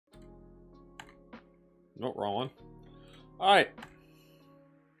Nope, wrong one. Alright.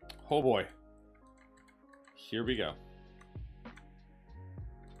 Oh boy. Here we go.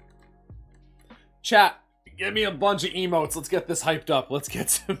 Chat, give me a bunch of emotes. Let's get this hyped up. Let's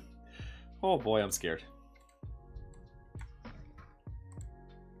get some... Oh boy, I'm scared.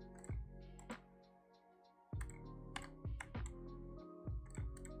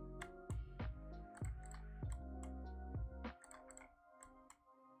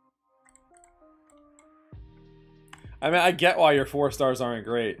 I mean, I get why your 4 stars aren't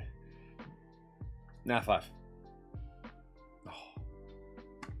great. Nah, 5. Oh.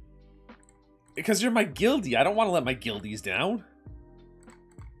 Because you're my guildie. I don't want to let my guildies down.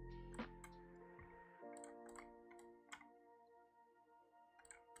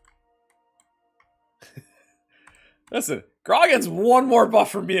 Listen, Grogan's 1 more buff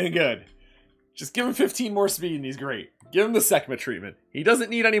from being good. Just give him 15 more speed and he's great. Give him the Sekhmet treatment. He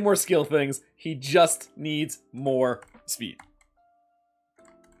doesn't need any more skill things. He just needs more speed.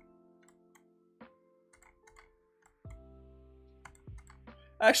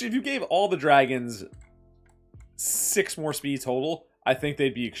 Actually, if you gave all the dragons 6 more speed total, I think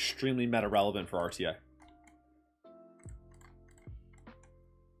they'd be extremely meta relevant for RTA.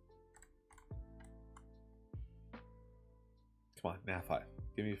 Come on, nah, 5.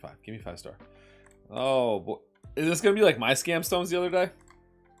 Give me 5. Give me 5 star. Oh, boy. Is this going to be like my scam stones the other day?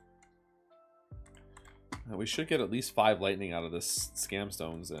 We should get at least 5 lightning out of this scam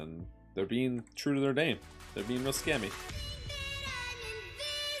stones, and they're being true to their name. They're being real scammy.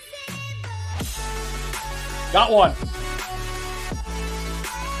 Got one!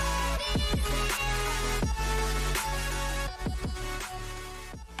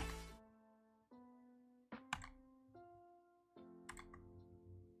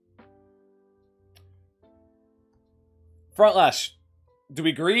 Frontlash, do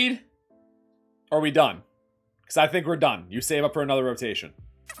we greed? Or are we done? Because I think we're done. You save up for another rotation.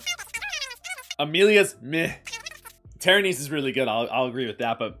 Amelia's meh. Tyrannise is really good, I'll agree with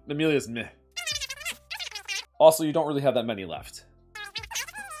that, but Amelia's meh. Also, you don't really have that many left.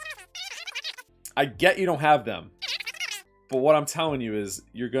 I get you don't have them. But what I'm telling you is,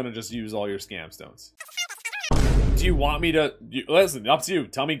 you're gonna just use all your scam stones. Do you want me to... Listen, up to you.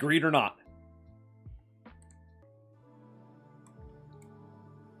 Tell me greed or not.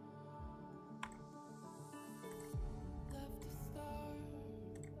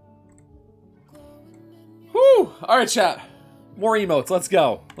 Whew! Alright, chat. More emotes. Let's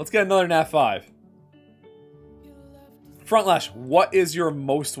go. Let's get another Nat 5. Frontlash, what is your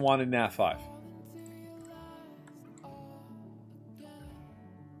most wanted Nat 5?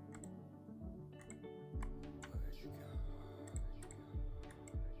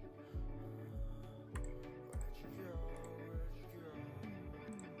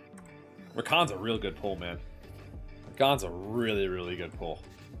 Rakan's a real good pull, man. Rakan's a really, really good pull.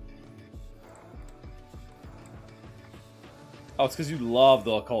 Oh, it's because you love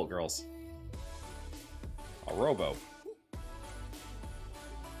the occult girls. A robo.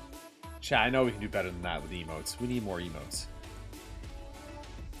 Chat, I know we can do better than that with emotes. We need more emotes.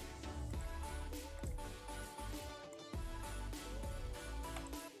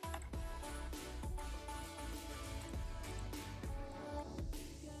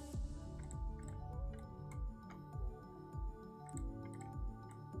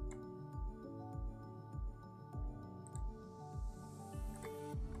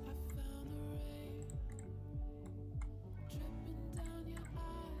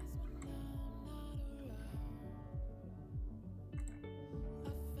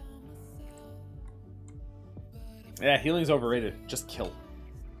 Yeah, healing's overrated. Just kill.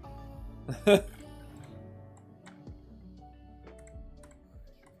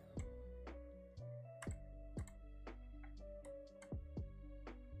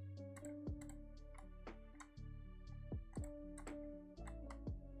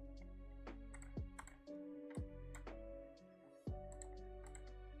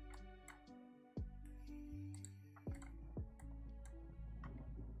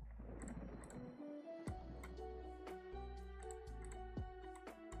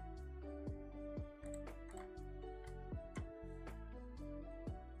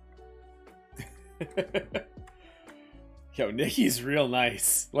 Yo, Nikki's real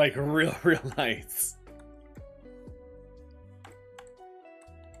nice. Like, real nice.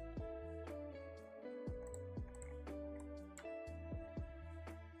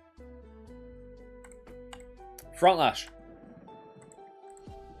 Frontlash.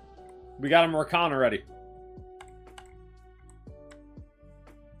 We got him Rakan already.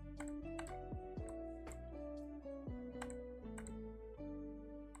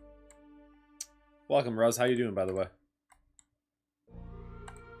 Welcome, Ruz. How you doing, by the way?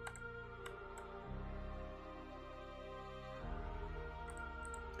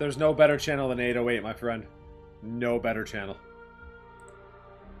 There's no better channel than 808, my friend. No better channel.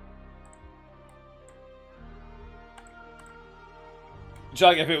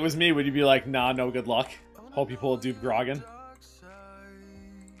 Chuck, if it was me, would you be like, nah, no good luck? Hope you pull a dupe Grogan?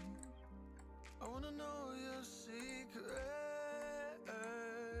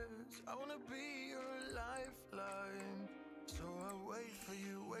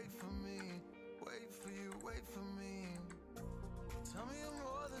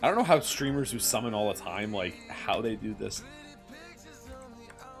 I don't know how streamers who summon all the time, like, how they do this.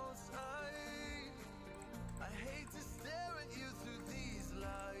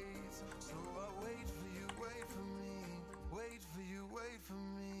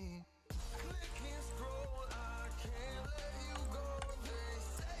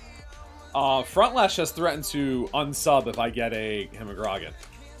 Frontlash has threatened to unsub if I get a Hemagrogan.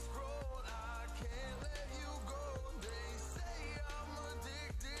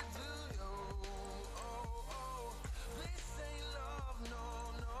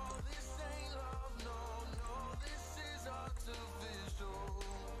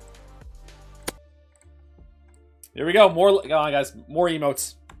 Here we go. More, come on, guys. More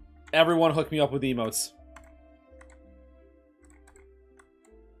emotes. Everyone hook me up with emotes.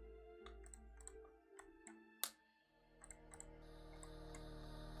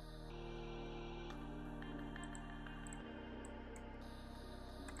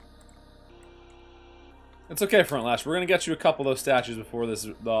 It's okay, Frontlash. We're gonna get you a couple of those statues before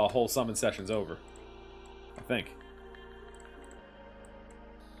the whole summon session's over. I think.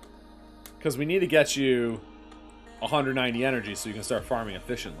 Because we need to get you 190 energy so you can start farming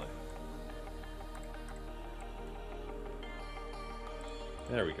efficiently.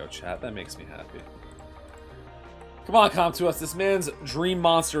 There we go, chat. That makes me happy. Come on, come to us. This man's dream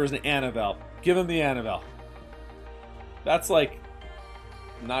monster is an Annabelle. Give him the Annabelle. That's like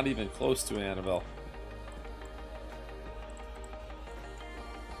not even close to an Annabelle.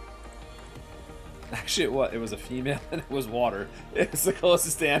 Actually, it was a female and it was water. It's the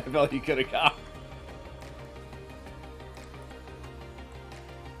closest to Annabelle you could have got.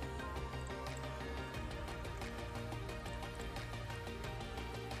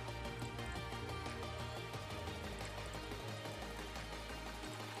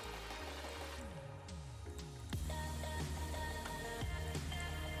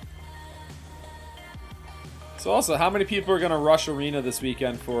 So also, how many people are going to rush Arena this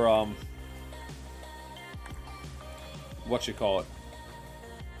weekend for, what you call it?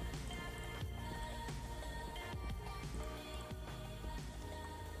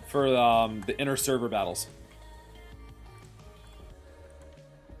 For the inner server battles.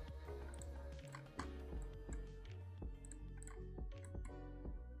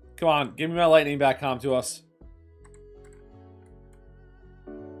 Come on, give me my lightning back, come to us.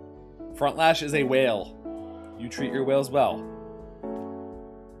 Frontlash is a whale. You treat your whales well.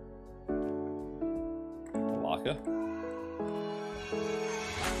 Laka.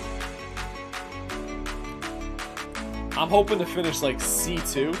 I'm hoping to finish like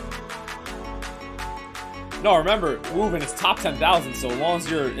C2. No, remember, Woven is top 10,000, so as long as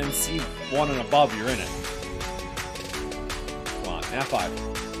you're in C1 and above, you're in it. Come on, F5.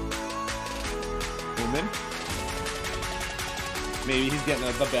 Woven. Maybe he's getting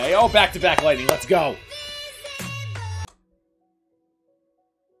the bay. Oh, back-to-back lightning, let's go!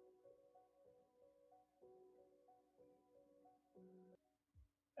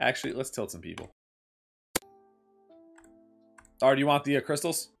 Actually, let's tilt some people. Or do you want the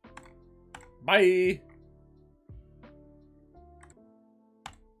crystals? Bye!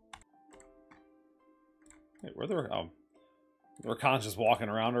 Wait, where they're... Oh. Rakan's just walking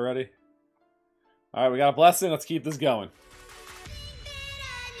around already. Alright, we got a blessing. Let's keep this going.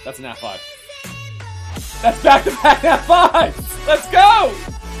 That's an F5. That's back-to-back F5! Let's go!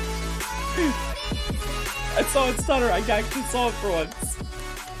 I saw it stutter. I actually saw it for once.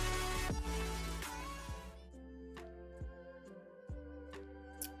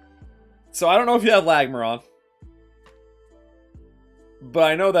 So I don't know if you have Lagmer on, but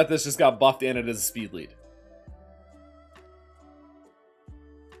I know that this just got buffed and it is a speed lead.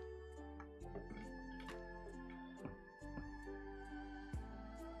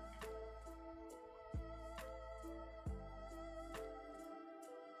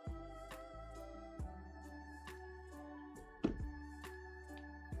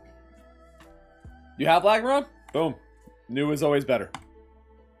 You have Lagmer on? Boom. New is always better.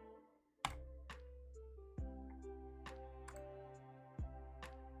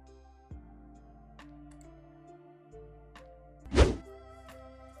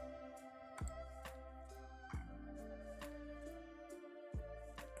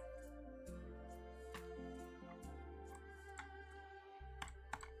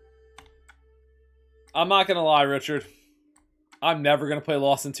 I'm not gonna lie, Richard. I'm never gonna play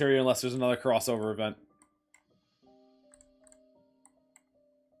Lost Interior unless there's another crossover event.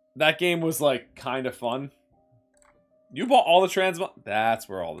 That game was, like, kind of fun. You bought all the transmog? That's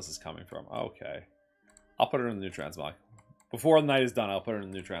where all this is coming from. Okay. I'll put it in the new transmog. Before the night is done, I'll put it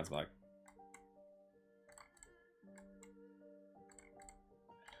in the new transmog.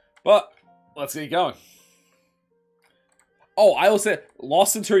 But, let's get going. Oh, I will say,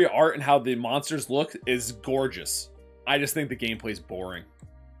 Lost Interior art and how the monsters look is gorgeous. I just think the gameplay's boring.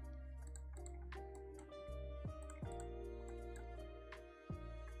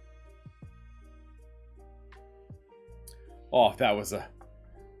 Oh, that was a...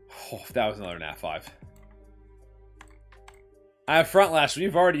 Oh, that was another Nat 5. I have Frontlash.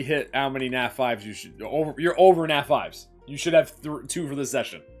 We've already hit how many Nat 5s you should... You're over Nat 5s. You should have 2 for this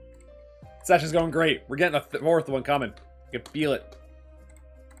session. Session's going great. We're getting a 4th one coming. You can feel it.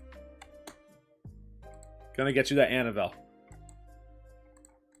 Gonna get you that Annabelle.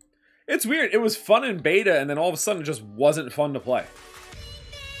 It's weird. It was fun in beta, and then all of a sudden it just wasn't fun to play.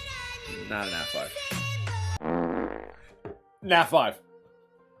 Not an Nat 5. Nat 5.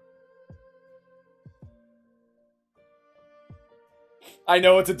 I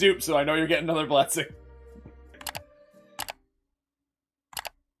know it's a dupe, so I know you're getting another blessing.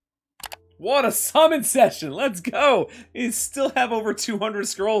 What a summon session! Let's go! You still have over 200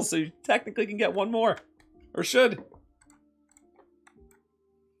 scrolls, so you technically can get one more. Or should.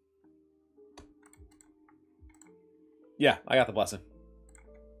 Yeah, I got the blessing.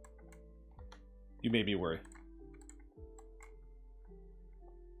 You made me worry.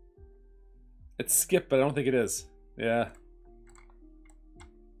 It's skip, but I don't think it is. Yeah.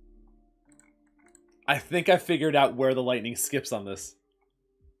 I think I figured out where the lightning skips on this.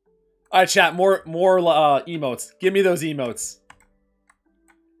 Alright, chat. More emotes. Give me those emotes.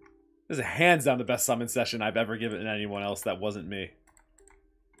 This is hands down the best summon session I've ever given anyone else that wasn't me.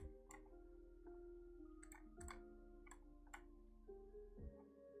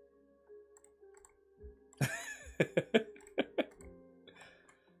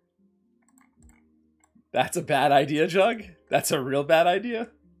 That's a bad idea, Jug. That's a real bad idea.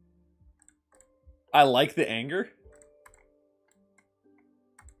 I like the anger.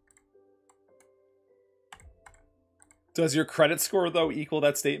 Does your credit score, though, equal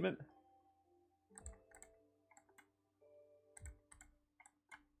that statement?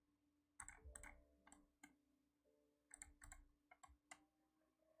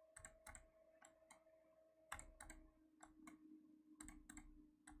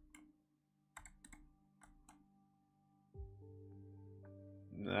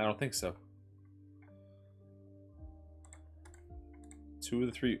 I don't think so. 2 of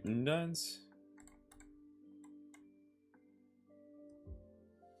the 3 Undines?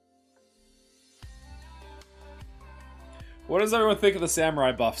 What does everyone think of the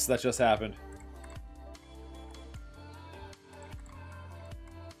samurai buffs that just happened?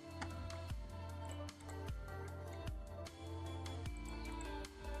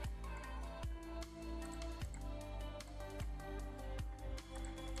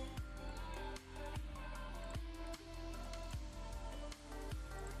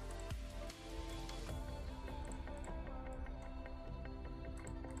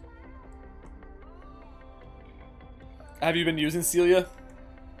 Have you been using Celia?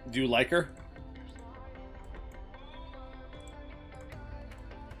 Do you like her?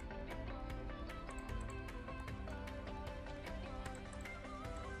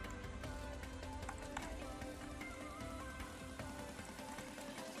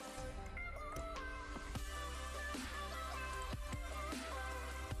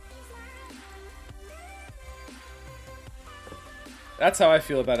 That's how I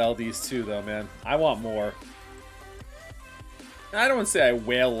feel about LDs too, though, man. I want more. I don't want to say I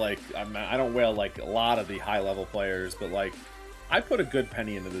wail like I don't wail like a lot of the high-level players, but like I put a good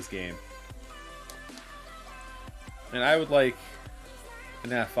penny into this game, and I would like an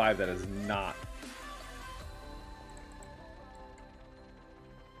F5 that is not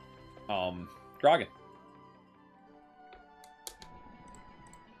Grogan.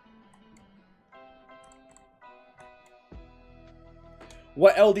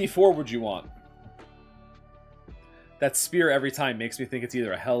 What LD4 would you want? That spear every time makes me think it's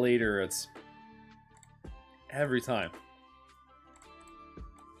either a Hell 8 or it's... Every time.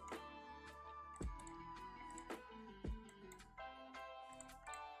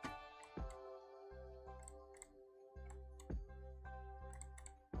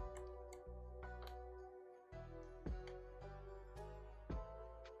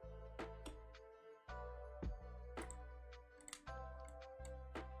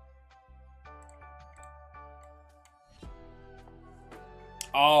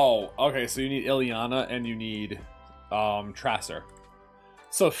 Oh, okay, so you need Ileana and you need Tracer.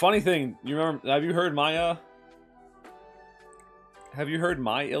 So funny thing, you remember, have you heard my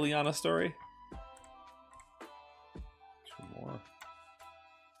Ileana story? Two more.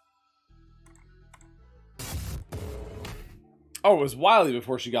 Oh, it was Wily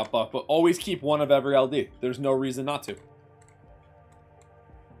before she got buffed, but always keep one of every LD. There's no reason not to.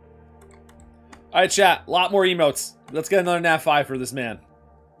 Alright, chat. A lot more emotes. Let's get another Nat 5 for this man.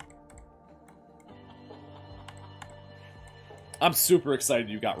 I'm super excited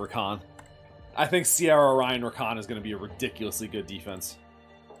you got Rakan. I think Sierra Orion Rakan is going to be a ridiculously good defense.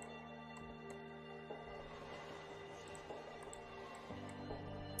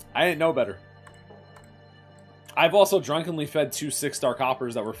 I didn't know better. I've also drunkenly fed 2 6-star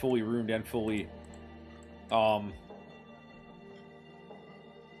coppers that were fully ruined and fully,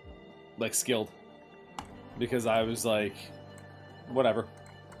 like, skilled. Because I was like, whatever.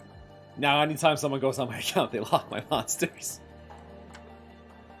 Now, anytime someone goes on my account, they lock my monsters.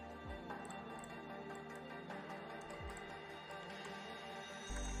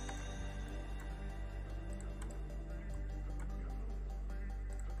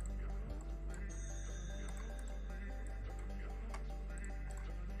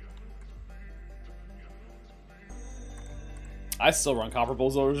 I still run Copper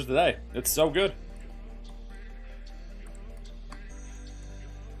Bulldozers today. It's so good.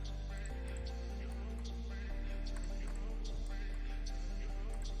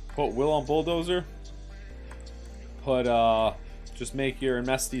 Put Will on Bulldozer. Put, just make your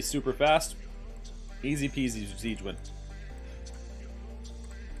Mesty super fast. Easy peasy siege win.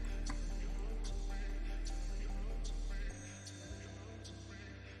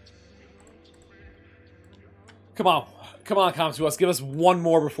 Come on. Come on, come to us. Give us one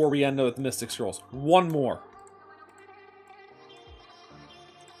more before we end with Mystic Scrolls. One more.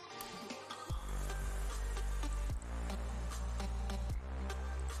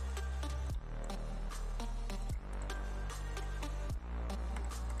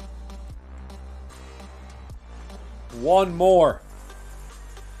 One more.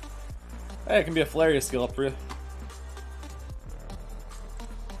 Hey, it can be a Flaria skill up for you.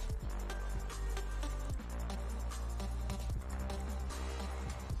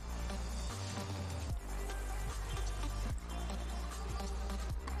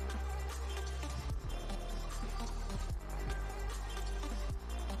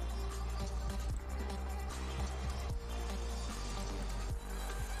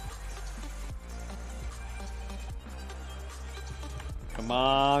 Come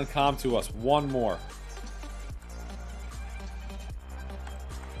on, come to us. One more.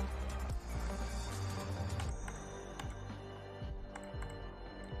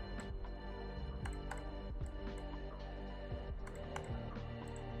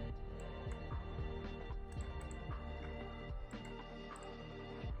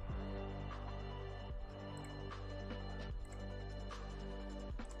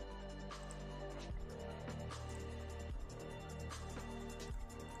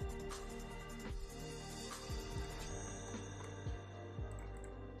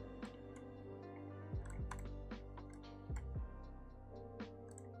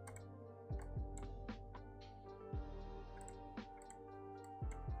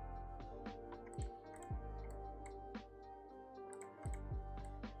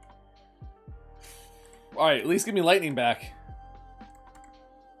 Alright, at least give me lightning back.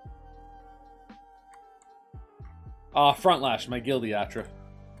 Frontlash, my Gildiatra.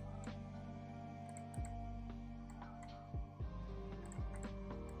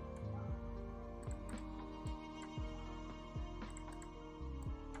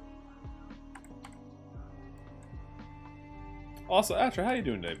 Also, Atra, how you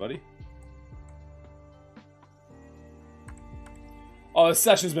doing today, buddy? Oh, this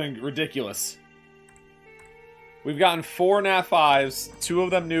session's been ridiculous. We've gotten 4 Nat 5s, 2 of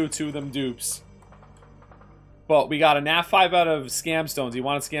them new, 2 of them dupes. But we got a Nat 5 out of Scam Stones. He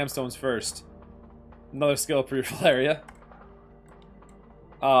wanted Scam Stones first. Another skill for your Valeria.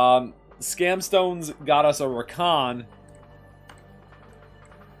 Scam Stones got us a Rakan.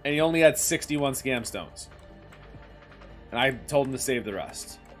 And he only had 61 Scam Stones. And I told him to save the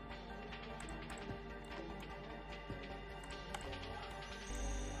rest.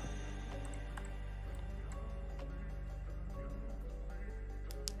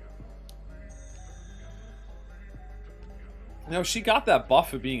 No, she got that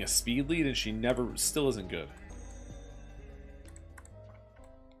buff of being a speed lead, and she still isn't good.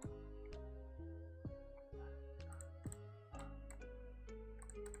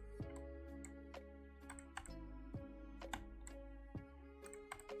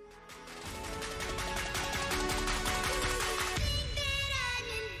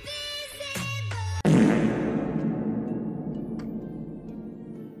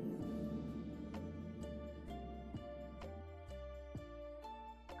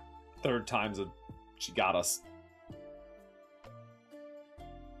 third time's she got us.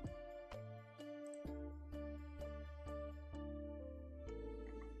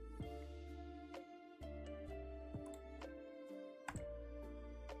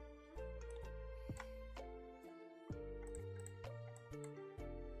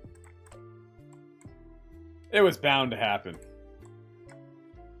 It was bound to happen.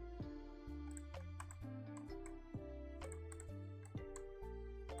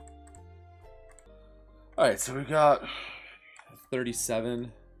 Alright, so we got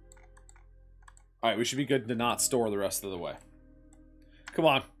 37. Alright, we should be good to not store the rest of the way. Come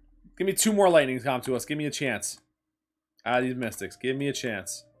on. Give me 2 more lightnings come to us. Give me a chance. Out of these mystics. Give me a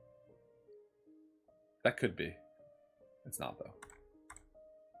chance. That could be. It's not, though.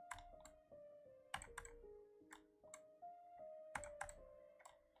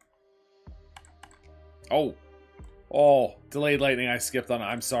 Oh. Oh. Delayed lightning. I skipped on it.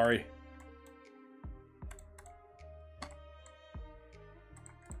 I'm sorry.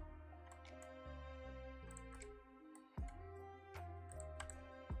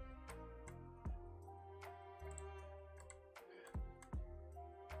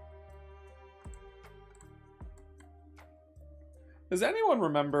 Does anyone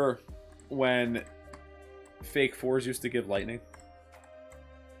remember when fake 4s used to give lightning?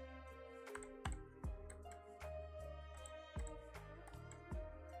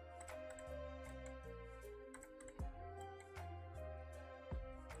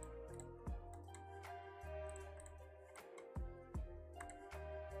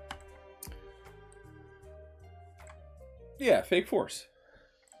 Yeah, fake 4s.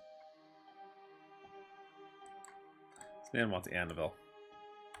 This man wants Annabelle.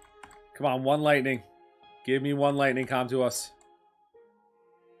 Come on, 1 lightning. Give me 1 lightning, come to us.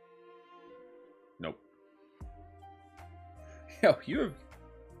 Nope. Yo, you have...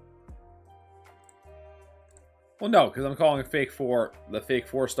 Well, no, because I'm calling a fake 4. The fake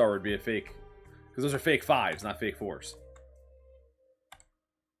 4-star would be a fake... Because those are fake 5s, not fake 4s.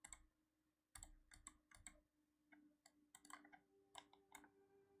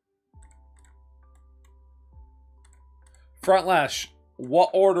 Frontlash, what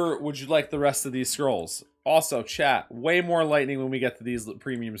order would you like the rest of these scrolls? Also, chat, way more lightning when we get to these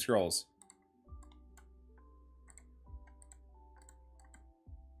premium scrolls.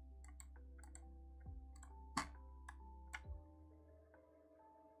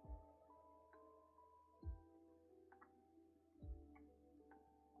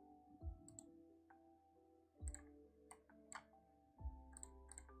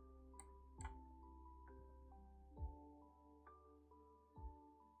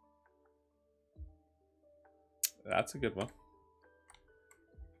 That's a good one.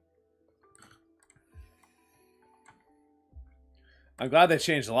 I'm glad they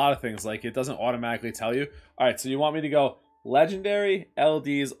changed a lot of things. Like, it doesn't automatically tell you. Alright, so you want me to go Legendary,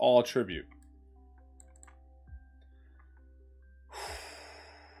 LDs, all tribute.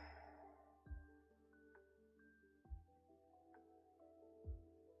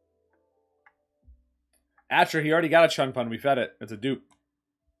 Asher, he already got a Chun Pun. We fed it. It's a dupe.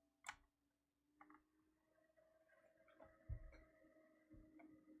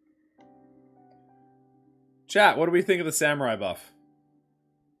 Chat, what do we think of the samurai buff?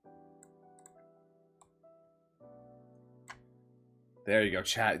 There you go,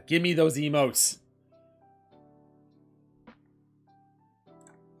 chat. Give me those emotes.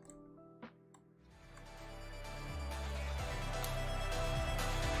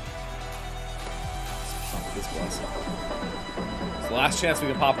 This blessing. It's the last chance we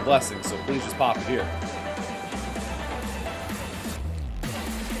can pop a blessing, so please just pop it here.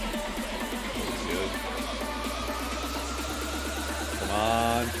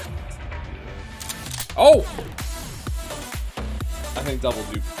 On. Oh! I think double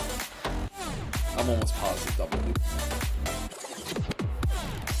dupe. I'm almost positive double dupe.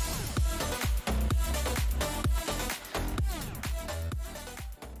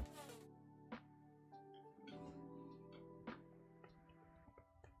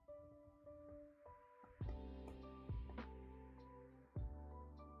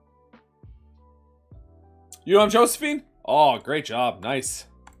 You on Josephine? Oh, great job. Nice.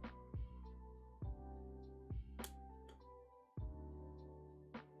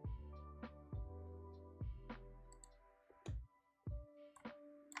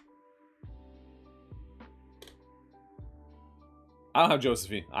 I don't have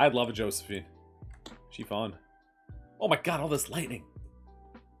Josephine. I'd love a Josephine. She fun. Oh my god, all this lightning.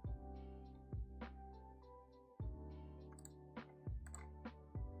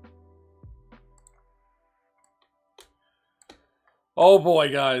 Oh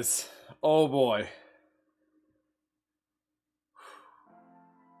boy, guys. Oh boy.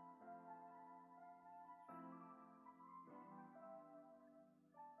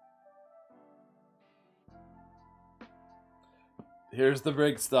 Here's the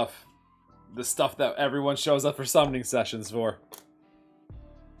big stuff. The stuff that everyone shows up for summoning sessions for.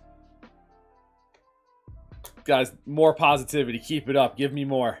 Guys, more positivity. Keep it up. Give me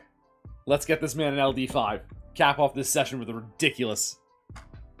more. Let's get this man an LD5. Cap off this session with a ridiculous...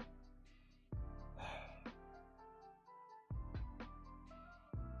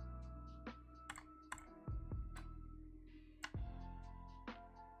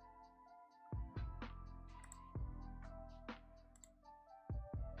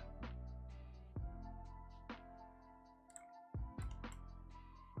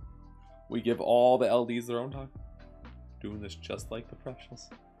 We give all the LDs their own time. Doing this just like the professionals.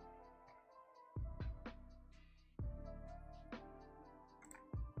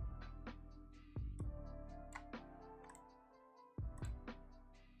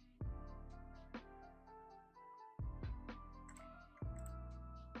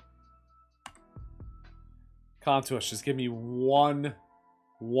 Come to us. Just give me one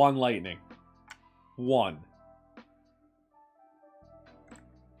lightning. One.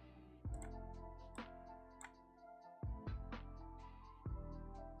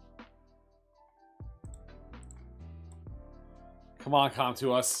 Come on, come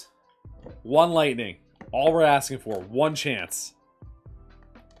to us. One lightning. All we're asking for. One chance.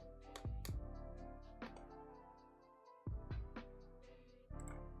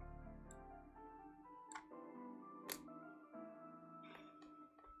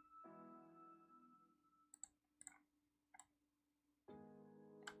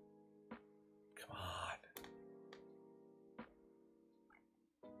 Come on.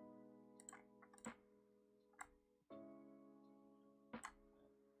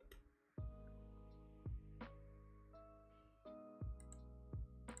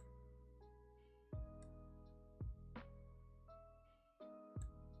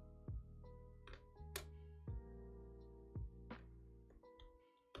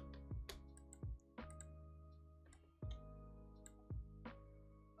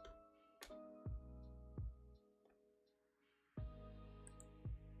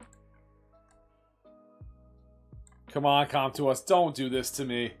 Come on, come to us. Don't do this to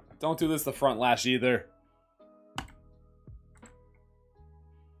me. Don't do this to Frontlash either.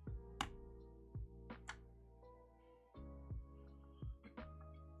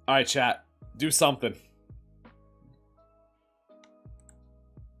 Alright, chat. Do something.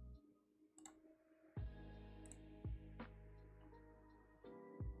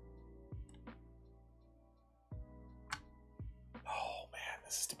 Oh, man.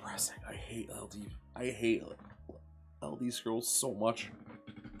 This is depressing. I hate LD. I hate LD scrolls so much.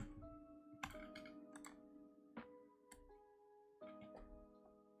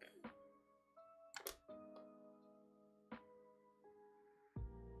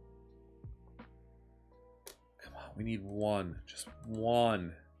 Come on, we need one. Just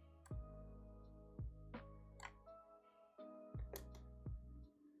one.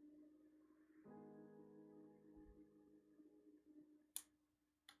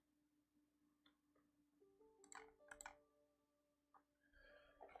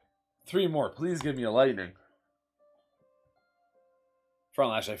 Three more. Please give me a lightning.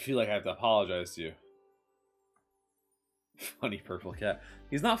 Frontlash, I feel like I have to apologize to you. Funny purple cat.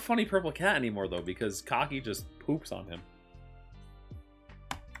 He's not funny purple cat anymore, though, because Cocky just poops on him.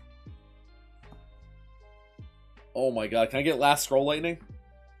 Oh my god. Can I get last scroll lightning?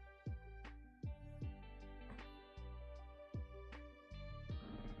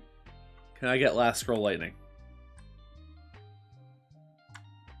 Can I get last scroll lightning?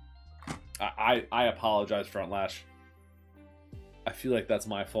 I apologize, Frontlash. I feel like that's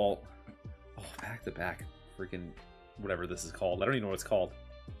my fault. Oh, back to back. Freaking whatever this is called. I don't even know what it's called.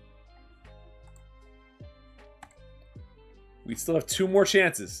 We still have two more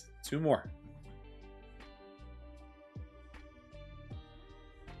chances. Two more.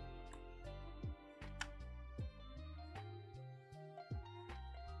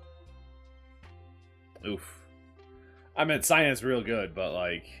 Oof. I mean, science real good, but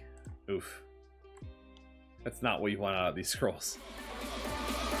like, oof. That's not what you want out of these scrolls.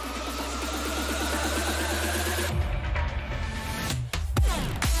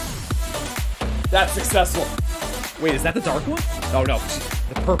 That's successful. Wait, is that the dark one? Oh no,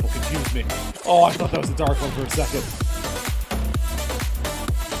 the purple confused me. Oh, I thought that was the dark one for a second.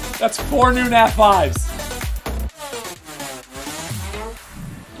 That's 4 new Nat 5s.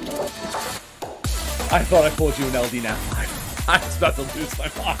 I thought I pulled you an LD Nat 5. I was about to lose my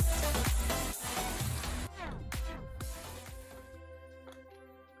mind.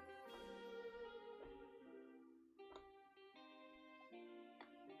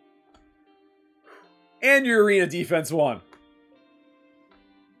 And your arena defense won.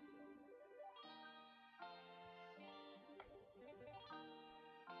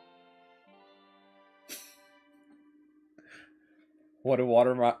 What did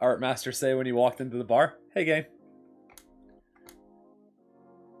Water Art Master say when he walked into the bar? Hey, game.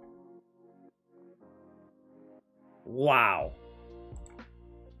 Wow.